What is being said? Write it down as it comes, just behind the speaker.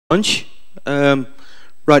Lunch.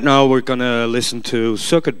 Right now we're going to listen to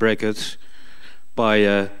Circuit Breakers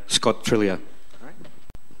by Scott Triglia.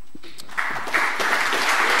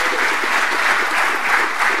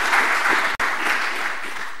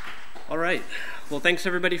 All right. Well, thanks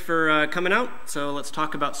everybody for coming out. So let's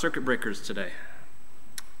talk about circuit breakers today.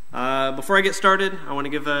 Before I get started, I want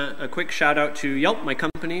to give a quick shout out to Yelp, my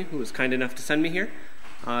company, who was kind enough to send me here.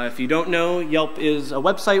 If you don't know, Yelp is a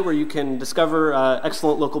website where you can discover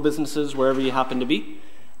excellent local businesses wherever you happen to be.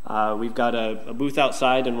 We've got a booth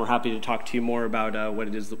outside, and we're happy to talk to you more about what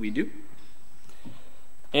it is that we do.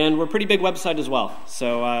 And we're a pretty big website as well.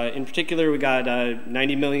 So in particular, we got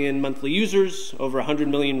 90 million monthly users, over 100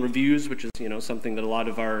 million reviews, which is something that a lot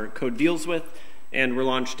of our code deals with. And we're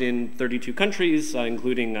launched in 32 countries,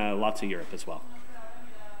 including lots of Europe as well.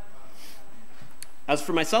 As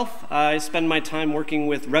for myself, I spend my time working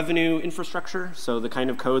with revenue infrastructure, so the kind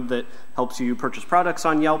of code that helps you purchase products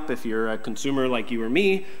on Yelp if you're a consumer like you or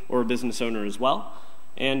me, or a business owner as well.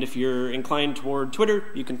 And if you're inclined toward Twitter,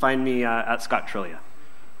 you can find me at Scott Triglia.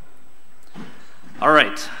 All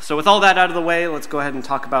right, so with all that out of the way, let's go ahead and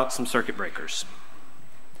talk about some circuit breakers.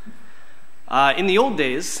 In the old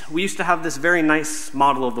days, we used to have this very nice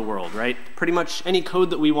model of the world, right? Pretty much any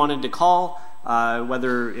code that we wanted to call,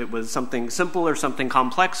 whether it was something simple or something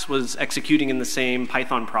complex, was executing in the same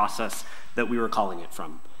Python process that we were calling it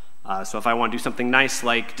from. So if I want to do something nice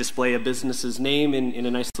like display a business's name in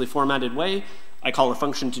a nicely formatted way, I call a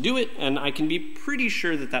function to do it, and I can be pretty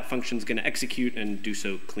sure that that function is going to execute and do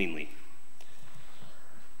so cleanly.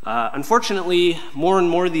 Unfortunately, more and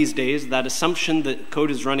more these days, that assumption that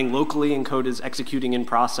code is running locally and code is executing in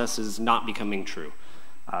process is not becoming true.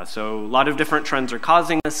 So a lot of different trends are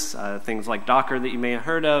causing this. Things like Docker that you may have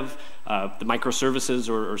heard of, the microservices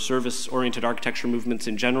or service-oriented architecture movements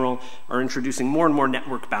in general are introducing more and more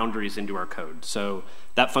network boundaries into our code. So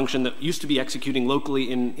that function that used to be executing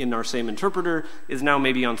locally in our same interpreter is now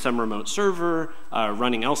maybe on some remote server,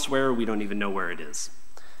 running elsewhere. We don't even know where it is.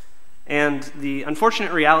 And the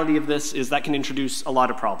unfortunate reality of this is that can introduce a lot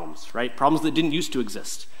of problems, right? Problems that didn't used to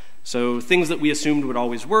exist. So things that we assumed would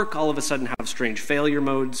always work all of a sudden have strange failure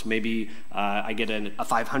modes. Maybe I get a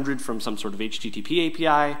 500 from some sort of HTTP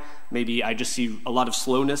API. Maybe I just see a lot of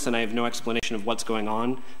slowness and I have no explanation of what's going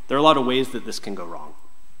on. There are a lot of ways that this can go wrong.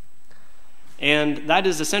 And that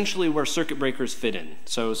is essentially where circuit breakers fit in.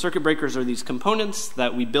 So circuit breakers are these components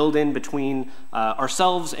that we build in between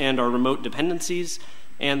ourselves and our remote dependencies.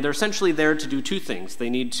 And they're essentially there to do two things. They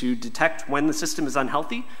need to detect when the system is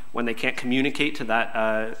unhealthy, when they can't communicate to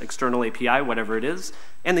that external API, whatever it is,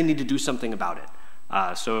 and they need to do something about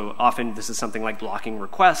it. So often this is something like blocking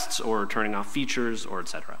requests or turning off features or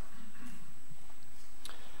etc.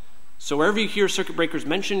 So wherever you hear circuit breakers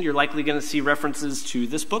mentioned, you're likely going to see references to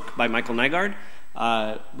this book by Michael Nygaard.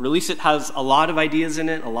 Release It has a lot of ideas in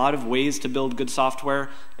it, a lot of ways to build good software,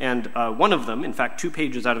 and one of them, in fact 2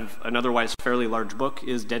 pages out of an otherwise fairly large book,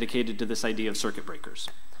 is dedicated to this idea of circuit breakers.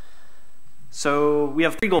 So we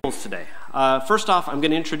have 3 goals today. First off, I'm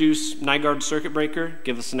going to introduce Nygaard's circuit breaker,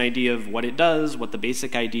 give us an idea of what it does, what the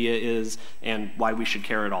basic idea is, and why we should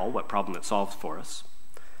care at all, what problem it solves for us.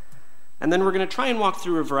 And then we're going to try and walk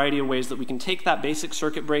through a variety of ways that we can take that basic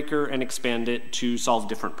circuit breaker and expand it to solve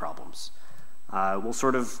different problems. We'll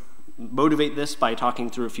sort of motivate this by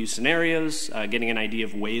talking through a few scenarios, getting an idea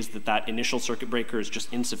of ways that that initial circuit breaker is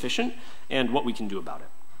just insufficient, and what we can do about it.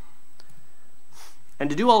 And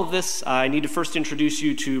to do all of this, I need to first introduce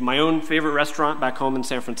you to my own favorite restaurant back home in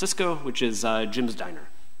San Francisco, which is Jim's Diner.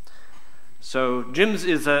 So Jim's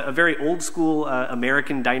is a very old school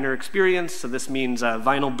American diner experience. So this means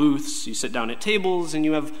vinyl booths. You sit down at tables, and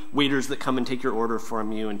you have waiters that come and take your order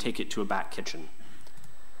from you and take it to a back kitchen.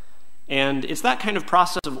 And it's that kind of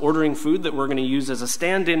process of ordering food that we're going to use as a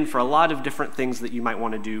stand-in for a lot of different things that you might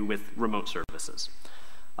want to do with remote services.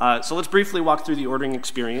 So let's briefly walk through the ordering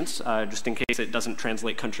experience, just in case it doesn't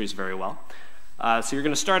translate countries very well. So you're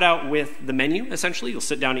going to start out with the menu, essentially. You'll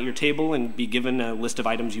sit down at your table and be given a list of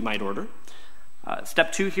items you might order.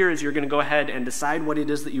 Step 2 here is you're going to go ahead and decide what it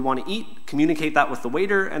is that you want to eat, communicate that with the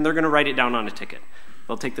waiter, and they're going to write it down on a ticket.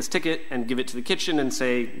 They'll take this ticket and give it to the kitchen and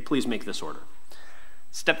say, please make this order.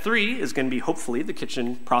 Step 3 is going to be, hopefully, the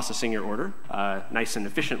kitchen processing your order nice and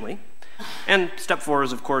efficiently. And step 4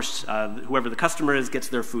 is, of course, whoever the customer is gets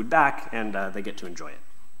their food back, and they get to enjoy it.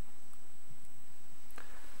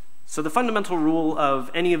 So the fundamental rule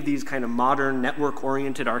of any of these kind of modern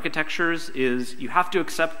network-oriented architectures is you have to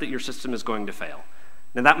accept that your system is going to fail.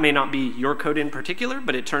 Now, that may not be your code in particular,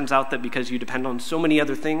 but it turns out that because you depend on so many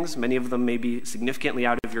other things, many of them may be significantly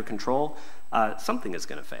out of your control, something is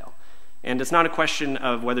going to fail. And it's not a question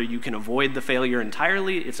of whether you can avoid the failure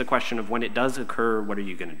entirely, it's a question of when it does occur, what are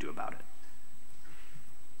you going to do about it?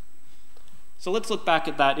 So let's look back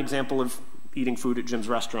at that example of eating food at Jim's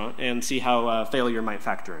restaurant and see how failure might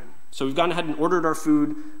factor in. So we've gone ahead and ordered our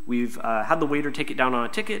food, we've had the waiter take it down on a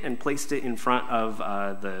ticket and placed it in front of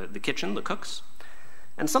the kitchen, the cooks.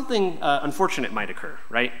 And something unfortunate might occur,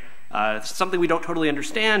 right? Something we don't totally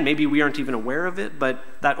understand, maybe we aren't even aware of it, but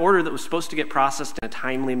that order that was supposed to get processed in a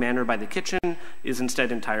timely manner by the kitchen is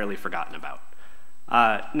instead entirely forgotten about.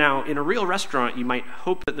 Now, in a real restaurant, you might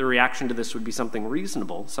hope that the reaction to this would be something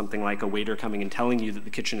reasonable, something like a waiter coming and telling you that the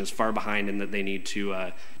kitchen is far behind and that they need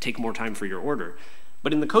to take more time for your order.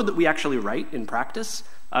 But in the code that we actually write in practice,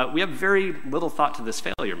 we have very little thought to this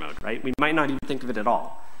failure mode, right? We might not even think of it at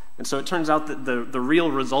all. And so it turns out that the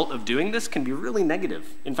real result of doing this can be really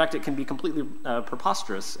negative. In fact, it can be completely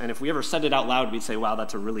preposterous. And if we ever said it out loud, we'd say, wow,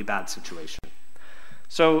 that's a really bad situation.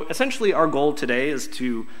 So essentially, our goal today is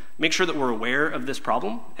to make sure that we're aware of this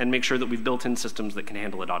problem and make sure that we've built in systems that can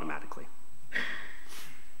handle it automatically.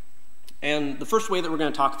 And the first way that we're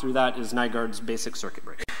going to talk through that is Nygaard's basic circuit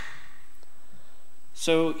breaker.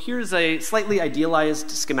 So here's a slightly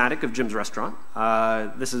idealized schematic of Jim's restaurant.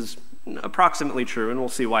 This is approximately true, and we'll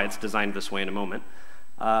see why it's designed this way in a moment.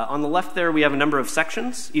 On the left there, we have a number of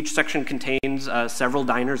sections. Each section contains several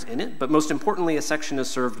diners in it, but most importantly, a section is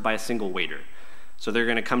served by a single waiter. So they're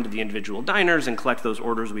going to come to the individual diners and collect those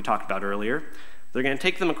orders we talked about earlier. They're going to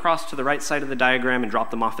take them across to the right side of the diagram and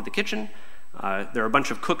drop them off at the kitchen. There are a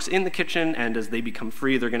bunch of cooks in the kitchen, and as they become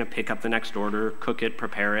free, they're going to pick up the next order, cook it,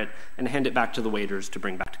 prepare it, and hand it back to the waiters to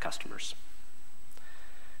bring back to customers.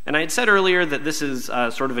 And I had said earlier that this is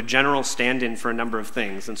sort of a general stand-in for a number of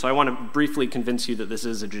things, and so I want to briefly convince you that this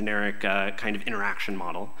is a generic kind of interaction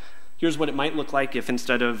model. Here's what it might look like if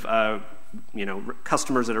instead of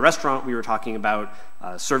customers at a restaurant, we were talking about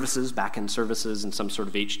services, back-end services, and some sort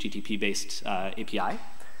of HTTP-based API.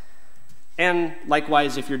 And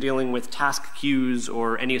likewise, if you're dealing with task queues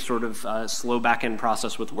or any sort of slow back-end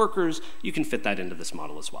process with workers, you can fit that into this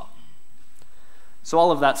model as well. So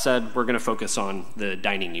all of that said, we're going to focus on the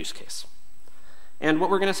dining use case. And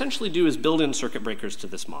what we're going to essentially do is build in circuit breakers to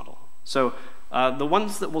this model. So the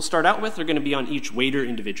ones that we'll start out with are going to be on each waiter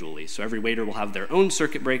individually. So every waiter will have their own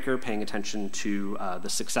circuit breaker paying attention to the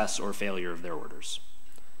success or failure of their orders.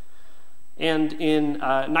 And in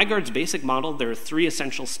Nygaard's basic model, there are 3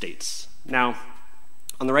 essential states. Now,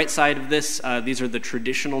 on the right side of this, these are the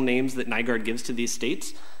traditional names that Nygaard gives to these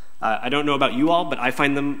states. I don't know about you all, but I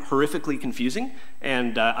find them horrifically confusing,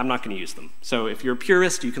 and I'm not going to use them. So if you're a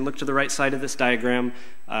purist, you can look to the right side of this diagram,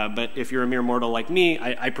 but if you're a mere mortal like me,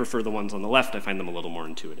 I prefer the ones on the left. I find them a little more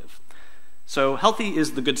intuitive. So healthy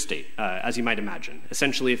is the good state, as you might imagine.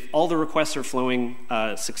 Essentially, if all the requests are flowing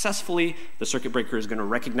successfully, the circuit breaker is going to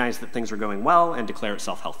recognize that things are going well and declare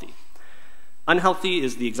itself healthy. Unhealthy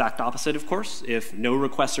is the exact opposite, of course. If no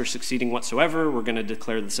requests are succeeding whatsoever, we're going to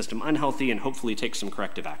declare the system unhealthy and hopefully take some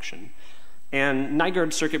corrective action. And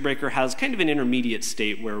Nygaard's circuit breaker has kind of an intermediate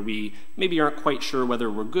state where we maybe aren't quite sure whether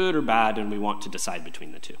we're good or bad and we want to decide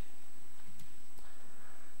between the two.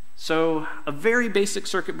 So a very basic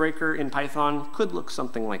circuit breaker in Python could look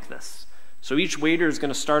something like this. So each waiter is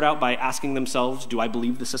going to start out by asking themselves, do I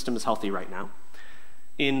believe the system is healthy right now?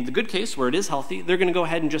 In the good case, where it is healthy, they're going to go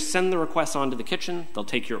ahead and just send the request on to the kitchen, they'll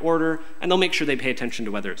take your order, and they'll make sure they pay attention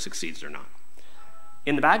to whether it succeeds or not.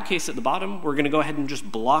 In the bad case at the bottom, we're going to go ahead and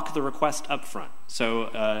just block the request up front. So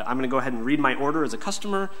I'm going to go ahead and read my order as a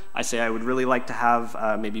customer. I say I would really like to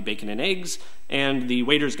have maybe bacon and eggs, and the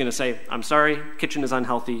waiter's going to say, I'm sorry, kitchen is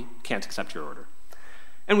unhealthy, can't accept your order.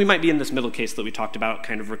 And we might be in this middle case that we talked about,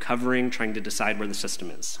 kind of recovering, trying to decide where the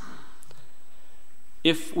system is.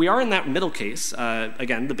 If we are in that middle case,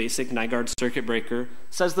 again, the basic Nygaard circuit breaker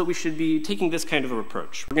says that we should be taking this kind of an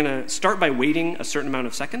approach. We're going to start by waiting a certain amount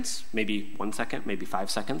of seconds, maybe 1 second, maybe 5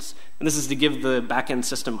 seconds, and this is to give the back-end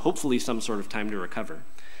system hopefully some sort of time to recover.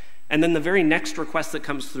 And then the very next request that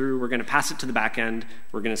comes through, we're going to pass it to the back-end,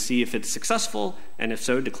 we're going to see if it's successful, and if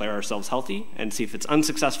so, declare ourselves healthy, and see if it's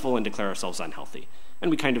unsuccessful and declare ourselves unhealthy. And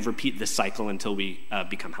we kind of repeat this cycle until we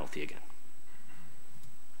become healthy again.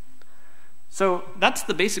 So that's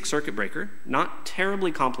the basic circuit breaker, not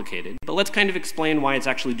terribly complicated, but let's kind of explain why it's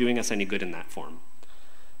actually doing us any good in that form.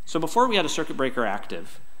 So before we had a circuit breaker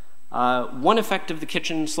active, one effect of the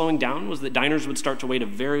kitchen slowing down was that diners would start to wait a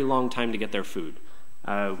very long time to get their food.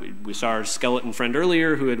 We saw our skeleton friend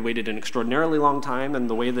earlier who had waited an extraordinarily long time, and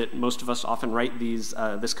the way that most of us often write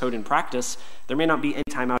this code in practice, there may not be any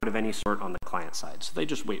timeout of any sort on the client side, so they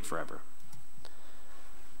just wait forever.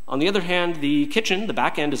 On the other hand, the kitchen, the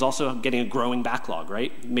back end, is also getting a growing backlog,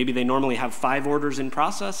 right? Maybe they normally have 5 orders in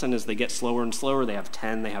process, and as they get slower and slower, they have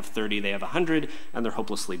 10, they have 30, they have 100, and they're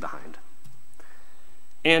hopelessly behind.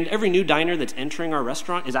 And every new diner that's entering our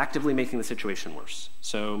restaurant is actively making the situation worse.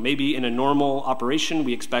 So maybe in a normal operation,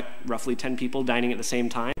 we expect roughly 10 people dining at the same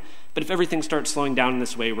time. But if everything starts slowing down in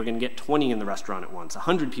this way, we're going to get 20 in the restaurant at once,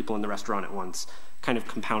 100 people in the restaurant at once, kind of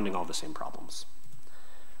compounding all the same problems.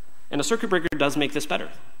 And a circuit breaker does make this better.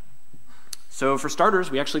 So for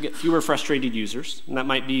starters, we actually get fewer frustrated users, and that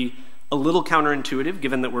might be a little counterintuitive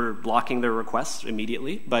given that we're blocking their requests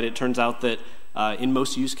immediately, but it turns out that in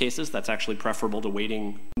most use cases, that's actually preferable to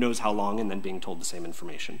waiting who knows how long and then being told the same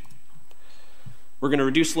information. We're going to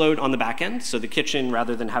reduce load on the back end, so the kitchen,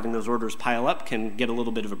 rather than having those orders pile up, can get a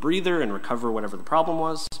little bit of a breather and recover whatever the problem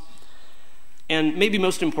was. And maybe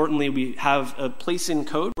most importantly, we have a place in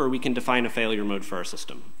code where we can define a failure mode for our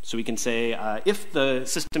system. So we can say, if the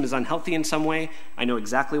system is unhealthy in some way, I know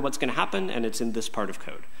exactly what's going to happen, and it's in this part of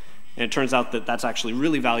code. And it turns out that that's actually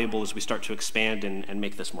really valuable as we start to expand and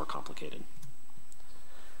make this more complicated.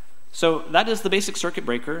 So that is the basic circuit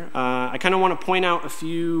breaker. I kind of want to point out a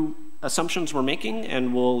few assumptions we're making,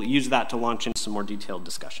 and we'll use that to launch into some more detailed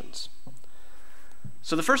discussions.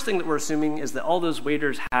 So the first thing that we're assuming is that all those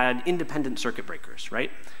waiters had independent circuit breakers, right?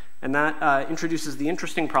 And that introduces the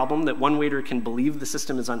interesting problem that one waiter can believe the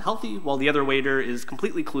system is unhealthy while the other waiter is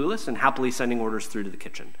completely clueless and happily sending orders through to the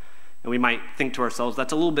kitchen. And we might think to ourselves,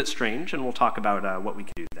 that's a little bit strange, and we'll talk about what we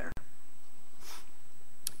can do there.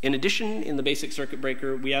 In addition, in the basic circuit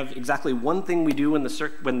breaker, we have exactly one thing we do when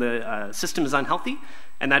the system is unhealthy,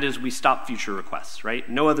 and that is we stop future requests, right?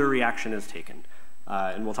 No other reaction is taken.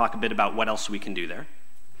 And we'll talk a bit about what else we can do there.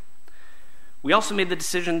 We also made the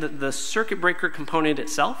decision that the circuit breaker component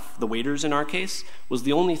itself, the waiters in our case, was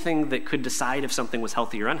the only thing that could decide if something was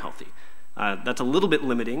healthy or unhealthy. That's a little bit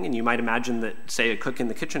limiting, and you might imagine that, say, a cook in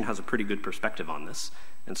the kitchen has a pretty good perspective on this.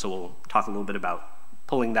 And so we'll talk a little bit about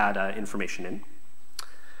pulling that information in.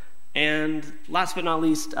 And last but not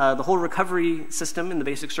least, the whole recovery system in the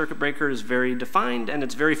basic circuit breaker is very defined, and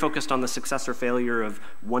it's very focused on the success or failure of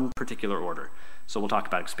one particular order. So we'll talk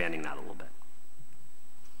about expanding that a little bit.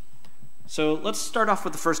 So let's start off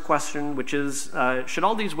with the first question, which is, should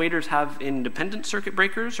all these waiters have independent circuit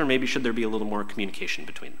breakers, or maybe should there be a little more communication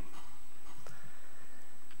between them?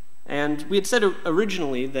 And we had said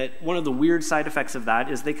originally that one of the weird side effects of that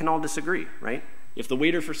is they can all disagree, right? If the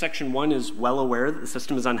waiter for section 1 is well aware that the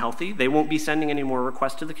system is unhealthy, they won't be sending any more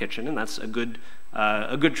requests to the kitchen, and that's a good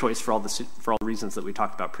choice for all the reasons that we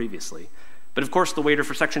talked about previously. But of course, the waiter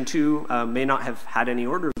for section 2 may not have had any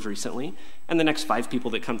orders recently, and the next 5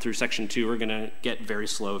 people that come through section 2 are going to get very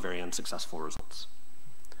slow, very unsuccessful results.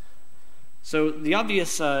 So the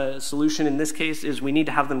obvious solution in this case is we need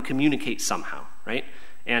to have them communicate somehow, right?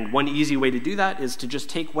 And one easy way to do that is to just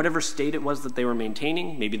take whatever state it was that they were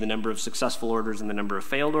maintaining, maybe the number of successful orders and the number of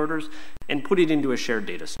failed orders, and put it into a shared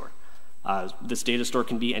data store. This data store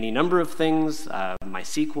can be any number of things,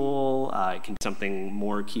 MySQL, it can be something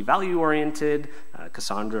more key value oriented,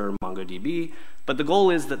 Cassandra or MongoDB, but the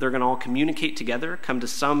goal is that they're going to all communicate together, come to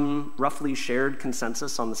some roughly shared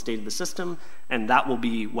consensus on the state of the system, and that will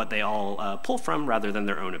be what they all pull from rather than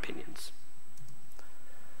their own opinions.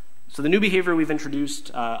 So the new behavior we've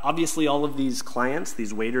introduced, obviously all of these clients,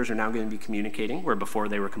 these waiters, are now going to be communicating, where before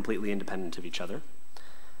they were completely independent of each other.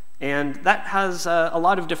 And that has a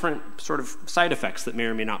lot of different sort of side effects that may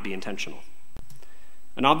or may not be intentional.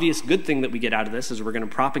 An obvious good thing that we get out of this is we're going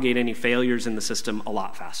to propagate any failures in the system a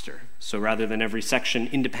lot faster. So rather than every section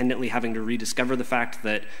independently having to rediscover the fact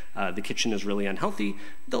that the kitchen is really unhealthy,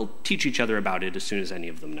 they'll teach each other about it as soon as any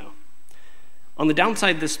of them know. On the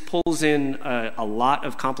downside, this pulls in a lot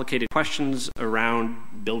of complicated questions around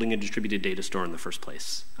building a distributed data store in the first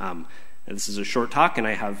place. And this is a short talk, and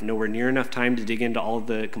I have nowhere near enough time to dig into all of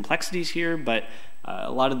the complexities here, but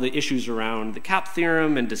a lot of the issues around the CAP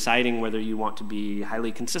theorem and deciding whether you want to be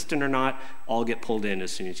highly consistent or not all get pulled in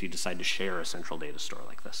as soon as you decide to share a central data store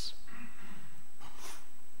like this.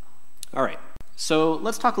 All right. So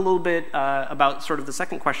let's talk a little bit about sort of the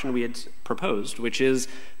second question we had proposed, which is,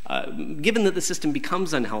 given that the system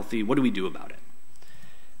becomes unhealthy, what do we do about it?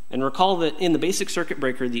 And recall that in the basic circuit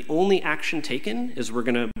breaker, the only action taken is we're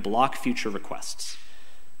going to block future requests.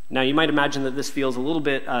 Now, you might imagine that this feels a little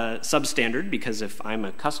bit substandard, because if I'm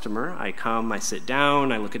a customer, I come, I sit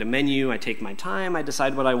down, I look at a menu, I take my time, I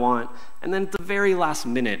decide what I want, and then at the very last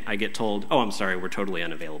minute, I get told, oh, I'm sorry, we're totally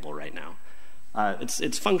unavailable right now.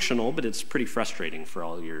 It's functional, but it's pretty frustrating for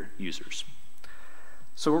all your users.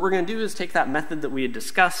 So what we're going to do is take that method that we had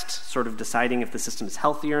discussed, sort of deciding if the system is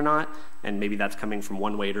healthy or not, and maybe that's coming from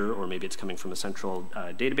one waiter, or maybe it's coming from a central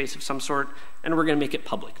database of some sort, and we're going to make it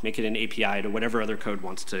public, make it an API to whatever other code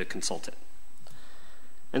wants to consult it.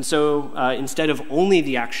 And so instead of only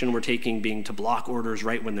the action we're taking being to block orders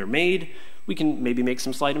right when they're made, we can maybe make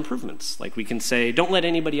some slight improvements. Like we can say, don't let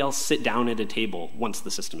anybody else sit down at a table once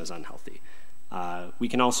the system is unhealthy. We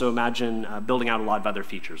can also imagine building out a lot of other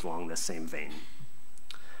features along this same vein.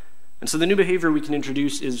 And so the new behavior we can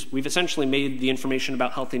introduce is we've essentially made the information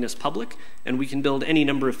about healthiness public, and we can build any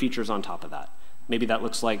number of features on top of that. Maybe that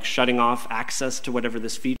looks like shutting off access to whatever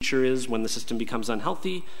this feature is when the system becomes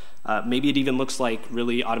unhealthy. Maybe it even looks like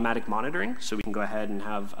really automatic monitoring, so we can go ahead and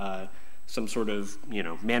have some sort of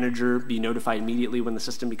manager be notified immediately when the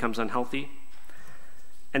system becomes unhealthy.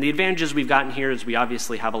 And the advantages we've gotten here is we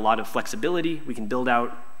obviously have a lot of flexibility. We can build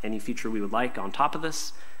out any feature we would like on top of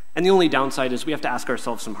this. And the only downside is we have to ask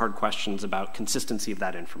ourselves some hard questions about consistency of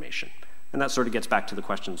that information. And that sort of gets back to the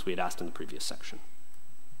questions we had asked in the previous section.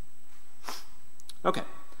 Okay,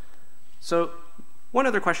 so one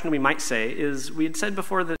other question we might say is we had said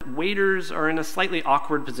before that waiters are in a slightly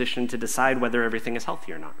awkward position to decide whether everything is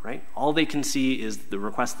healthy or not, right? All they can see is the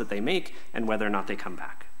request that they make and whether or not they come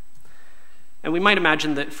back. And we might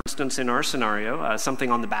imagine that, for instance, in our scenario,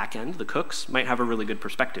 something on the back end, the cooks, might have a really good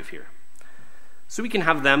perspective here. So we can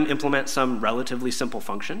have them implement some relatively simple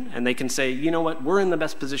function, and they can say, you know what, we're in the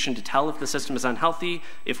best position to tell if the system is unhealthy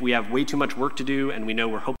if we have way too much work to do and we know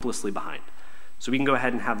we're hopelessly behind. So we can go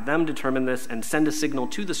ahead and have them determine this and send a signal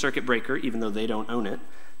to the circuit breaker, even though they don't own it,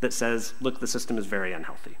 that says, look, the system is very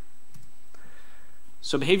unhealthy.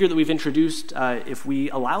 So behavior that we've introduced, if we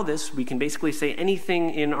allow this, we can basically say anything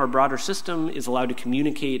in our broader system is allowed to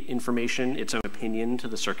communicate information, its own opinion, to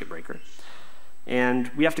the circuit breaker. And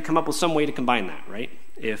we have to come up with some way to combine that, right?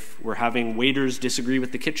 If we're having waiters disagree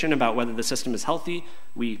with the kitchen about whether the system is healthy,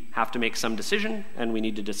 we have to make some decision, and we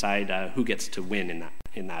need to decide who gets to win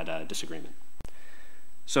in that disagreement.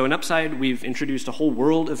 So in Upside, we've introduced a whole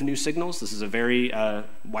world of new signals. This is a very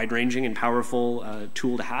wide-ranging and powerful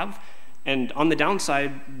tool to have. And on the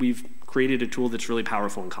downside, we've created a tool that's really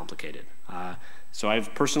powerful and complicated. So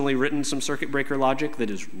I've personally written some circuit breaker logic that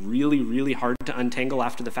is really, really hard to untangle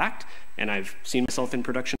after the fact, and I've seen myself in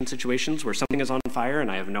production situations where something is on fire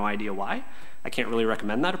and I have no idea why. I can't really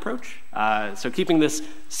recommend that approach. So keeping this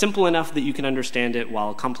simple enough that you can understand it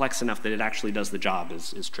while complex enough that it actually does the job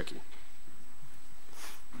is tricky.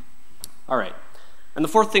 All right, and the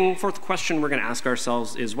fourth question we're going to ask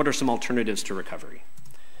ourselves is, what are some alternatives to recovery?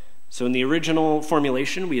 So in the original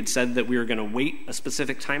formulation, we had said that we were going to wait a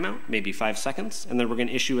specific timeout, maybe 5 seconds, and then we're going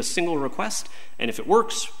to issue a single request, and if it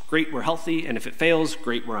works, great, we're healthy, and if it fails,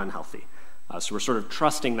 great, we're unhealthy. So we're sort of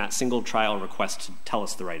trusting that single trial request to tell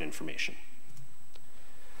us the right information.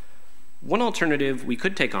 One alternative we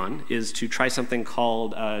could take on is to try something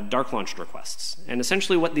called dark launched requests. And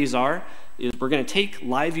essentially what these are is we're going to take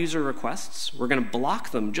live user requests, we're going to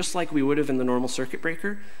block them just like we would have in the normal circuit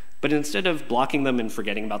breaker, but instead of blocking them and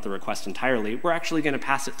forgetting about the request entirely, we're actually going to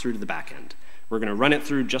pass it through to the back end. We're going to run it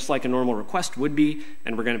through just like a normal request would be,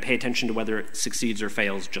 and we're going to pay attention to whether it succeeds or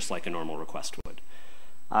fails just like a normal request would.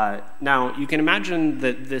 Now, you can imagine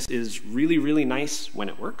that this is really, really nice when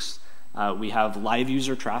it works. We have live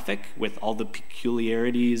user traffic with all the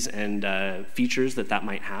peculiarities and features that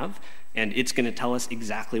might have, and it's going to tell us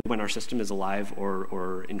exactly when our system is alive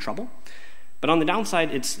or in trouble. But on the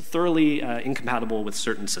downside, it's thoroughly incompatible with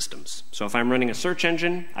certain systems. So if I'm running a search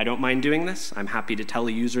engine, I don't mind doing this. I'm happy to tell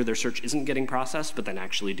a user their search isn't getting processed, but then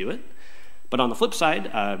actually do it. But on the flip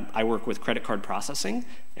side, I work with credit card processing,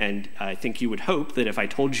 and I think you would hope that if I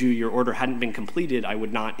told you your order hadn't been completed, I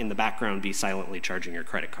would not in the background be silently charging your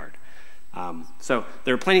credit card. So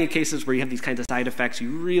there are plenty of cases where you have these kinds of side effects.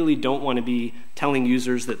 You really don't want to be telling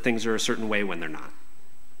users that things are a certain way when they're not.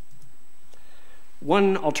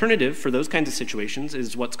 One alternative for those kinds of situations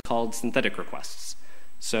is what's called synthetic requests.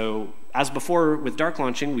 So as before with dark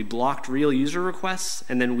launching, we blocked real user requests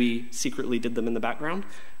and then we secretly did them in the background.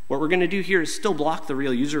 What we're going to do here is still block the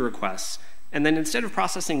real user requests, and then instead of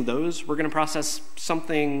processing those, we're going to process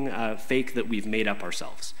something fake that we've made up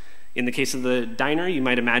ourselves. In the case of the diner, you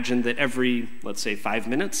might imagine that every, let's say, 5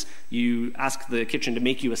 minutes, you ask the kitchen to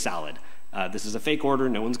make you a salad. This is a fake order.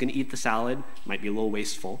 No one's going to eat the salad. It might be a little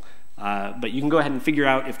wasteful. But you can go ahead and figure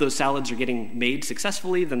out if those salads are getting made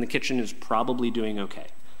successfully, then the kitchen is probably doing okay.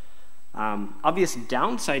 Obvious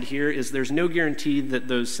downside here is there's no guarantee that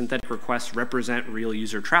those synthetic requests represent real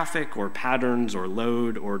user traffic or patterns or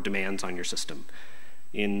load or demands on your system.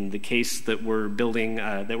 In the case that we're building,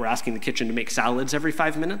 that we're asking the kitchen to make salads every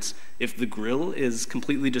 5 minutes, if the grill is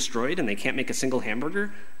completely destroyed and they can't make a single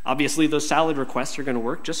hamburger, obviously those salad requests are going to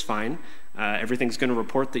work just fine. Everything's going to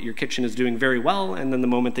report that your kitchen is doing very well, and then the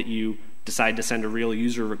moment that you decide to send a real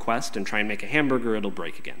user request and try and make a hamburger, it'll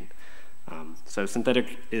break again. So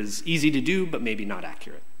synthetic is easy to do, but maybe not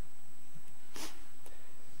accurate.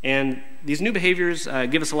 And these new behaviors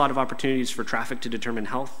give us a lot of opportunities for traffic to determine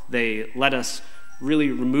health. They let us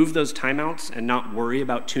really remove those timeouts and not worry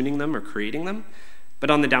about tuning them or creating them.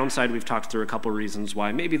 But on the downside, we've talked through a couple reasons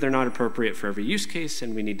why maybe they're not appropriate for every use case,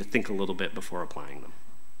 and we need to think a little bit before applying them.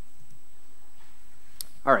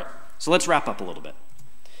 All right, so let's wrap up a little bit.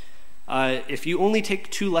 If you only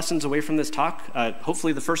take 2 lessons away from this talk,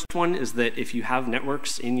 hopefully the first one is that if you have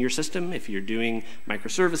networks in your system, if you're doing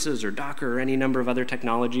microservices or Docker or any number of other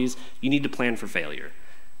technologies, you need to plan for failure.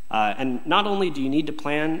 And not only do you need to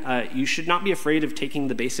plan, you should not be afraid of taking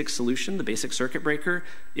the basic solution, the basic circuit breaker,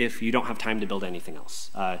 if you don't have time to build anything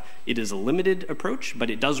else. It is a limited approach, but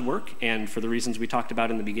it does work, and for the reasons we talked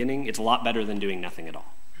about in the beginning, it's a lot better than doing nothing at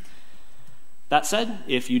all. That said,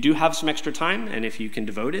 if you do have some extra time, and if you can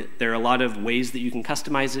devote it, there are a lot of ways that you can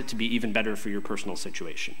customize it to be even better for your personal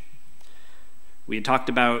situation. We had talked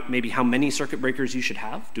about maybe how many circuit breakers you should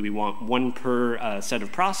have. Do we want one per set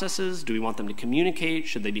of processes? Do we want them to communicate?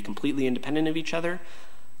 Should they be completely independent of each other?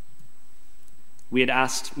 We had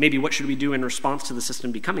asked maybe what should we do in response to the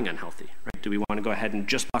system becoming unhealthy? Right? Do we want to go ahead and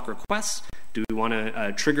just block requests? Do we want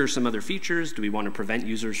to trigger some other features? Do we want to prevent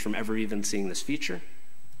users from ever even seeing this feature?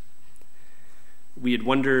 We had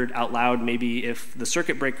wondered out loud maybe if the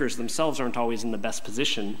circuit breakers themselves aren't always in the best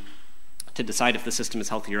position to decide if the system is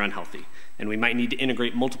healthy or unhealthy, and we might need to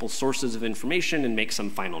integrate multiple sources of information and make some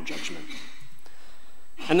final judgment.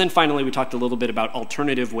 And then finally, we talked a little bit about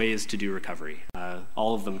alternative ways to do recovery,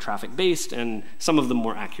 all of them traffic-based, and some of them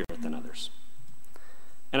more accurate than others.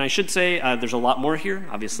 And I should say there's a lot more here.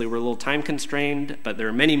 Obviously, we're a little time-constrained, but there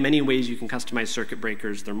are many, many ways you can customize circuit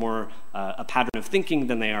breakers. They're more a pattern of thinking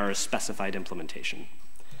than they are a specified implementation.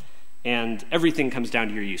 And everything comes down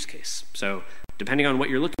to your use case. So depending on what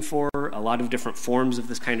you're looking for, a lot of different forms of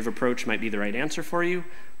this kind of approach might be the right answer for you.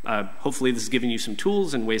 Hopefully this has given you some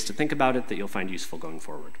tools and ways to think about it that you'll find useful going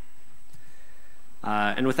forward.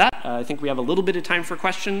 And with that, I think we have a little bit of time for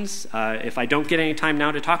questions. If I don't get any time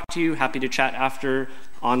now to talk to you, happy to chat after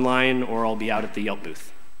online, or I'll be out at the Yelp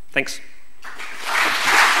booth. Thanks.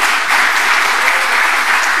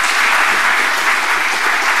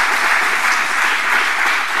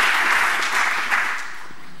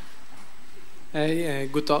 Hey,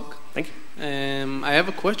 good talk. Thank you. I have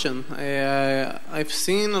a question. I've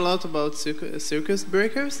seen a lot about circuit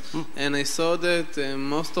breakers, and I saw that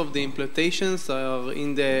most of the implementations are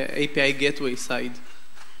in the API gateway side,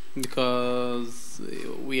 because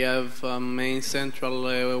we have a main central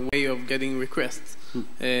way of getting requests.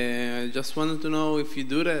 I just wanted to know if you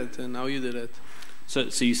do that and how you do that.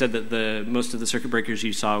 So you said that most of the circuit breakers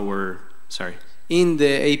you saw were, sorry? In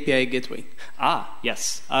the API gateway. Ah,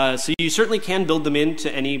 yes. So you certainly can build them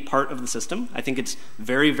into any part of the system. I think it's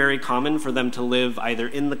very, very common for them to live either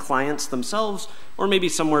in the clients themselves or maybe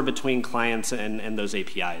somewhere between clients and those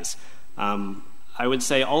APIs. I would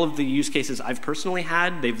say all of the use cases I've personally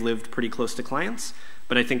had, they've lived pretty close to clients,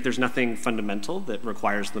 but I think there's nothing fundamental that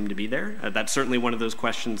requires them to be there. That's certainly one of those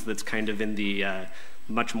questions that's kind of in the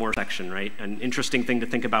much more section, right? An interesting thing to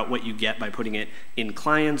think about what you get by putting it in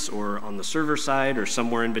clients or on the server side or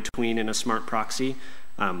somewhere in between in a smart proxy.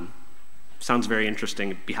 Sounds very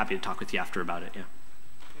interesting. Be happy to talk with you after about it, yeah.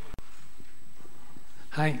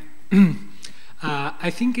 Hi. I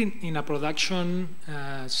think in a production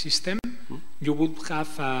system, you would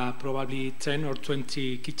have probably 10 or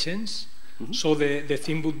 20 kitchens, so the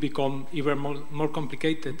thing would become even more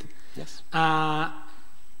complicated. Yes.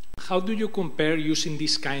 How do you compare using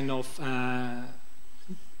this kind of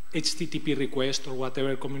HTTP request or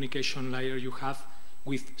whatever communication layer you have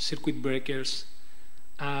with circuit breakers?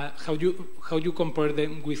 How you compare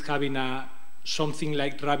them with having something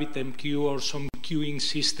like RabbitMQ or some queuing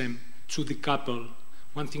system to decouple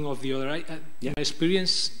one thing of the other? In my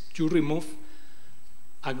experience, you remove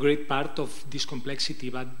a great part of this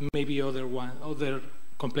complexity, but maybe other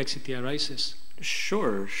complexity arises.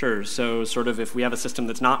 Sure. So sort of if we have a system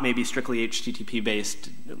that's not maybe strictly HTTP-based,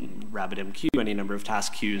 RabbitMQ, any number of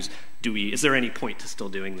task queues, is there any point to still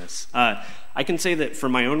doing this? I can say that for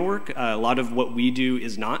my own work, a lot of what we do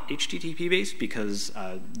is not HTTP-based because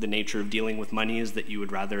the nature of dealing with money is that you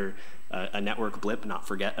would rather a network blip not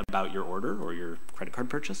forget about your order or your credit card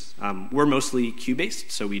purchase. We're mostly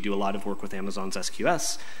queue-based, so we do a lot of work with Amazon's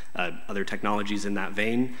SQS, other technologies in that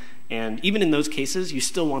vein. And even in those cases, you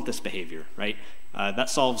still want this behavior, right? That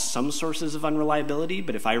solves some sources of unreliability,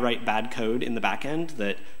 but if I write bad code in the back end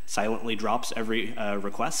that silently drops every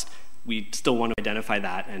request, we still want to identify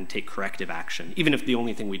that and take corrective action, even if the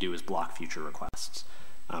only thing we do is block future requests.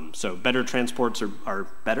 So better transports are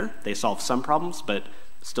better. They solve some problems, but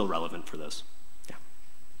still relevant for those. Yeah.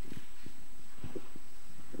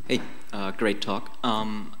 Hey, great talk.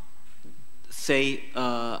 Say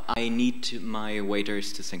I need my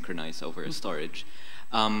waiters to synchronize over storage.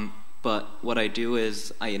 But what I do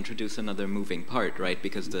is I introduce another moving part, right?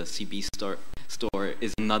 Because the CB store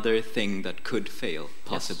is another thing that could fail,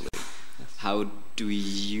 possibly. Yes. Yes. How do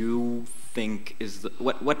you think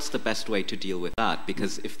what's the best way to deal with that?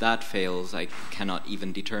 Because if that fails, I cannot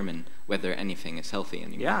even determine whether anything is healthy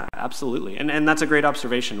anymore. Yeah, absolutely. And that's a great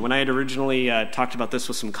observation. When I had originally talked about this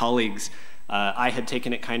with some colleagues, I had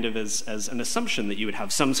taken it kind of as an assumption that you would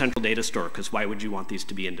have some central data store, because why would you want these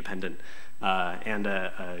to be independent? And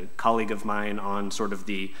a colleague of mine on sort of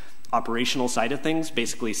the operational side of things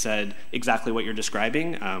basically said exactly what you're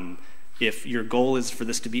describing. If your goal is for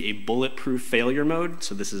this to be a bulletproof failure mode,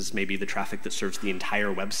 so this is maybe the traffic that serves the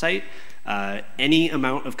entire website, any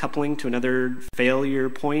amount of coupling to another failure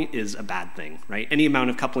point is a bad thing, right? Any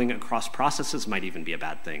amount of coupling across processes might even be a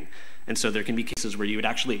bad thing. And so there can be cases where you would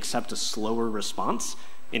actually accept a slower response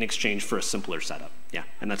in exchange for a simpler setup. Yeah,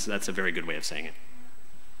 and that's a very good way of saying it.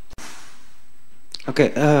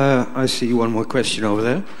 Okay, I see one more question over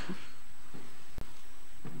there.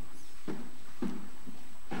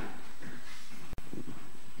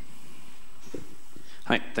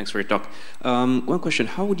 Hi, thanks for your talk. One question: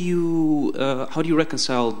 how do you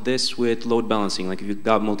reconcile this with load balancing? Like, if you've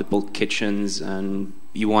got multiple kitchens and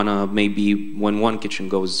you wanna maybe when one kitchen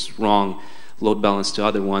goes wrong, load balance to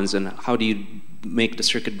other ones, and how do you make the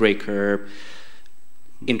circuit breaker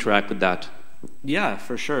interact with that? Yeah,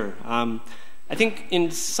 for sure. I think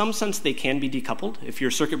in some sense they can be decoupled. If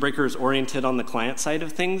your circuit breaker is oriented on the client side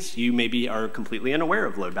of things, you maybe are completely unaware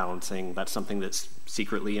of load balancing. That's something that's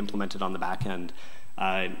secretly implemented on the back end.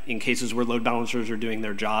 In cases where load balancers are doing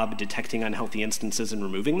their job detecting unhealthy instances and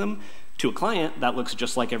removing them, to a client, that looks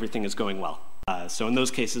just like everything is going well. So in those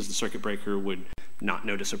cases, the circuit breaker would not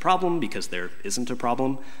notice a problem because there isn't a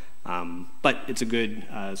problem. But it's a good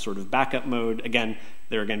sort of backup mode. Again,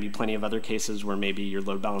 there are going to be plenty of other cases where maybe your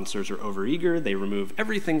load balancers are overeager, they remove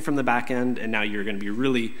everything from the back end, and now you're going to be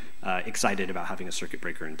really excited about having a circuit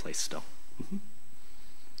breaker in place still. Mm-hmm.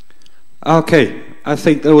 Okay, I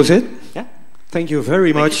think that was it. Yeah. Thank you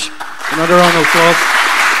very much. Another round of applause.